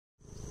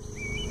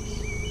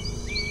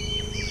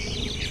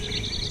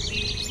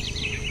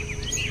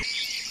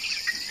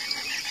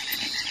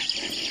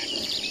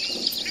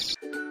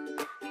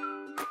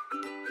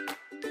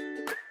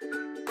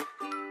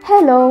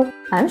Hello,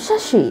 I'm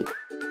Shashi.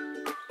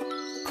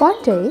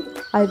 One day,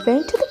 I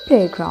went to the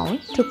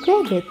playground to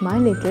play with my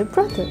little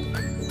brother.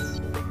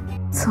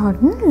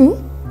 Suddenly,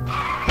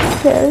 he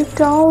fell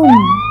down.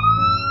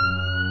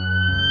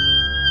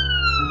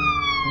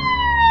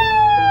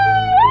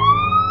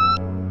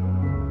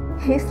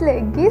 His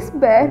leg is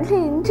badly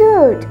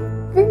injured.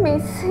 We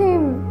miss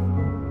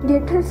him.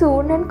 Get well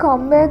soon and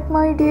come back,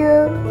 my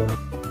dear.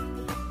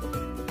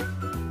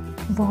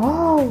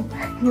 Wow,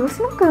 he was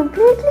now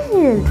completely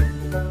healed.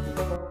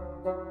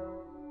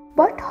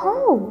 But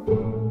how?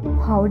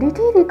 How did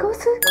he recover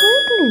so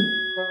quickly?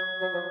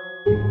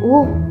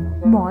 Oh,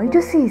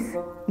 mitosis.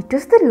 It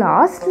was the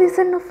last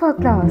lesson of our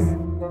class.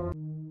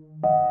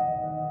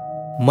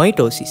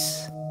 Mitosis.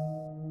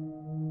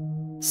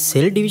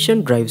 Cell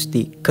division drives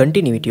the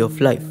continuity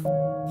of life.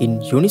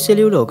 In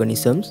unicellular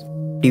organisms,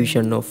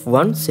 division of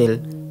one cell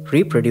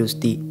reproduces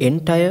the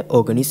entire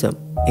organism.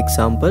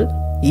 Example,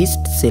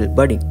 yeast cell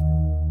budding.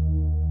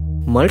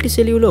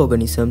 Multicellular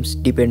organisms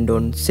depend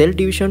on cell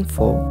division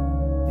for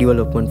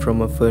development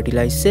from a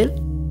fertilized cell,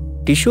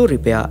 tissue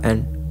repair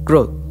and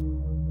growth.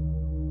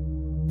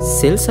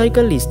 Cell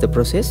cycle is the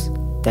process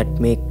that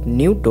makes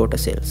new daughter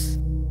cells.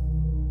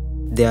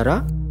 There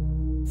are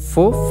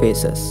 4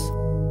 phases: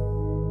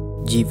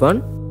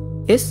 G1,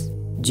 S,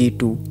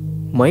 G2,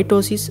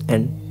 mitosis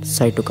and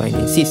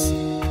cytokinesis.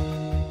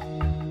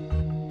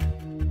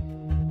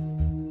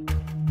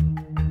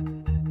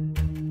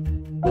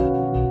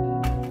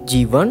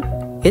 G1,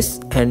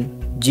 S and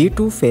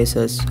G2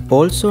 phases,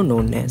 also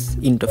known as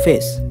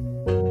interphase.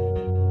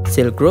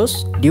 Cell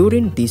grows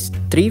during these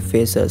 3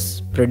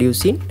 phases,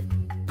 producing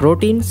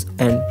proteins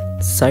and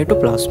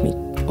cytoplasmic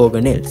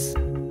organelles.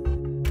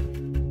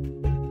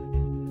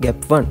 Gap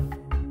 1.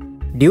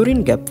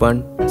 During gap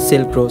 1,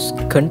 cell grows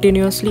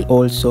continuously,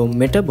 also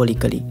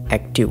metabolically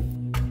active.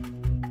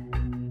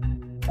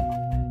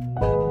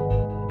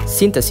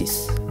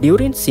 Synthesis.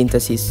 During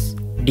synthesis,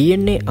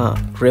 DNA are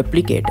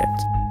replicated.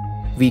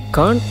 We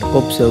can't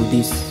observe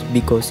this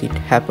because it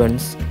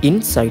happens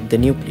inside the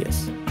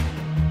nucleus,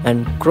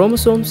 and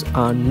chromosomes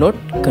are not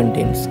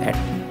condensed at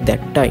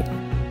that time.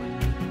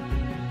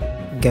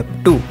 Gap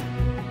 2.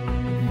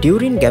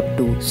 During gap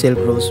 2, cell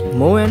grows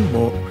more and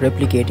more,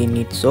 replicating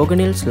its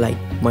organelles like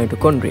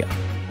mitochondria.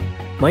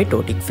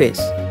 Mitotic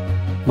phase.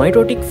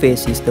 Mitotic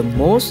phase is the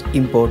most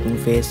important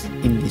phase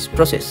in this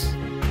process.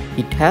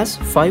 It has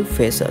 5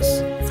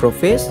 phases: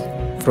 prophase,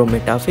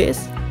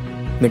 prometaphase,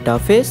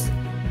 metaphase,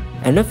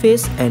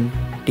 anaphase and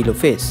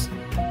telophase.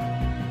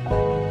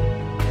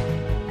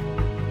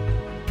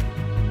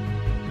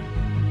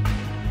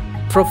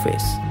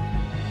 Prophase.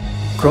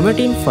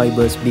 Chromatin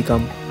fibers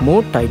become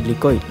more tightly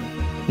coiled.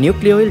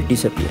 Nucleoli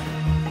disappear.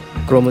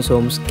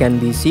 Chromosomes can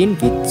be seen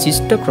with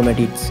sister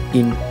chromatids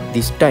in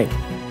this time.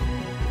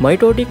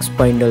 Mitotic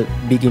spindle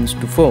begins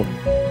to form.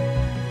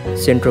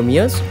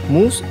 Centromeres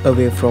moves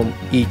away from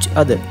each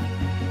other.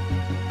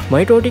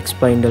 Mitotic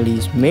spindle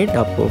is made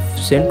up of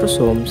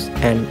centrosomes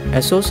and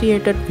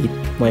associated with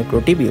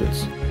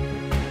microtubules.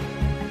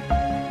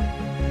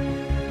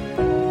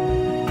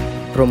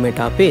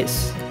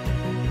 Prometaphase.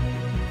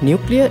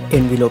 Nuclear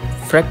envelope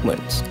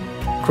fragments.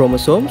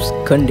 Chromosomes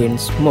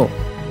condense more.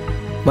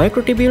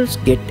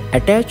 Microtubules get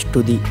attached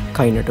to the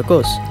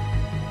kinetochores.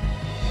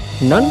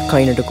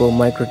 Non-kinetochore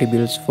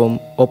microtubules from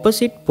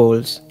opposite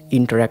poles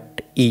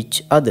interact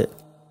each other.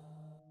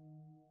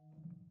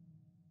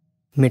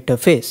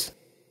 Metaphase.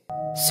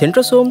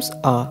 Centrosomes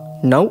are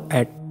now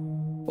at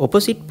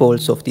opposite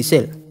poles of the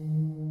cell.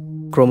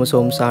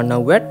 Chromosomes are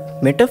now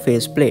at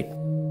metaphase plate.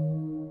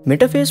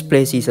 Metaphase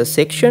plate is a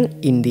section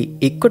in the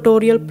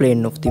equatorial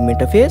plane of the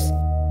metaphase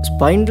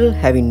spindle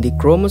having the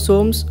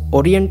chromosomes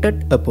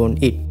oriented upon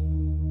it.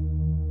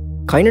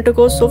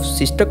 Kinetochores of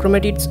sister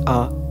chromatids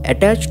are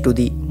attached to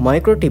the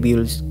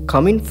microtubules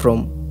coming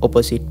from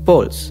opposite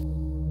poles.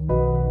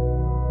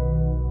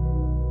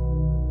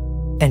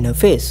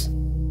 Anaphase.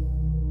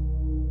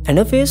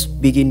 Anaphase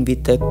begin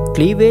with a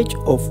cleavage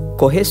of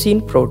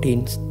cohesin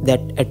proteins that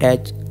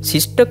attach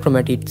sister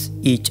chromatids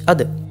each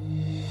other.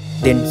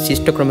 Then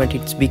sister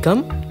chromatids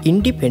become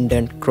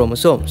independent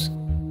chromosomes.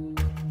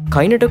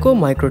 Kinetochore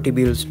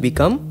microtubules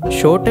become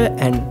shorter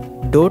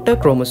and daughter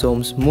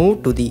chromosomes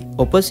move to the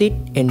opposite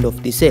end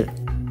of the cell.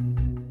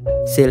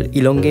 Cell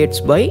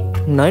elongates by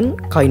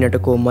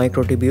non-kinetochore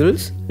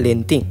microtubules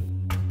lengthening.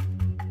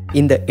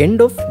 In the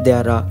end of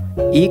there are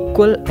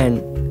equal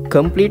and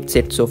complete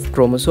sets of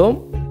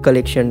chromosome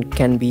collection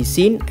can be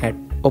seen at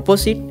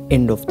opposite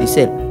end of the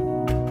cell.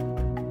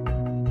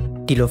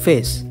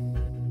 Telophase.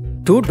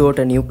 2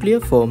 daughter nuclear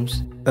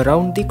forms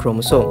around the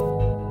chromosome.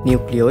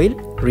 Nucleoli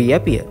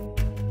reappear.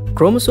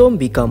 Chromosome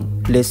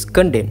become less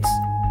condensed.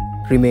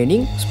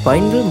 Remaining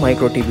spindle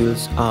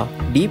microtubules are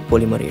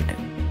depolymerated.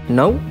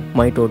 Now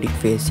mitotic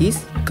phase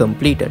is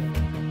completed.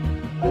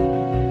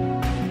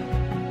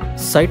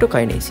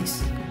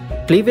 Cytokinesis.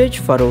 Cleavage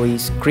furrow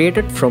is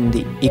created from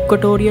the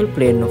equatorial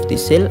plane of the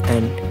cell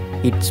and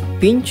it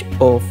pinch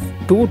off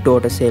 2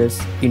 daughter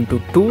cells into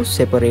 2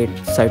 separate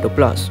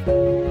cytoplasms.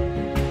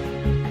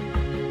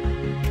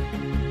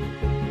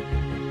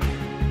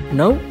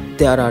 Now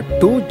there are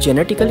two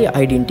genetically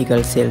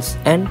identical cells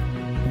and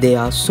they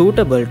are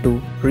suitable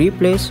to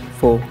replace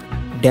for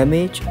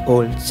damaged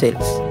old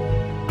cells.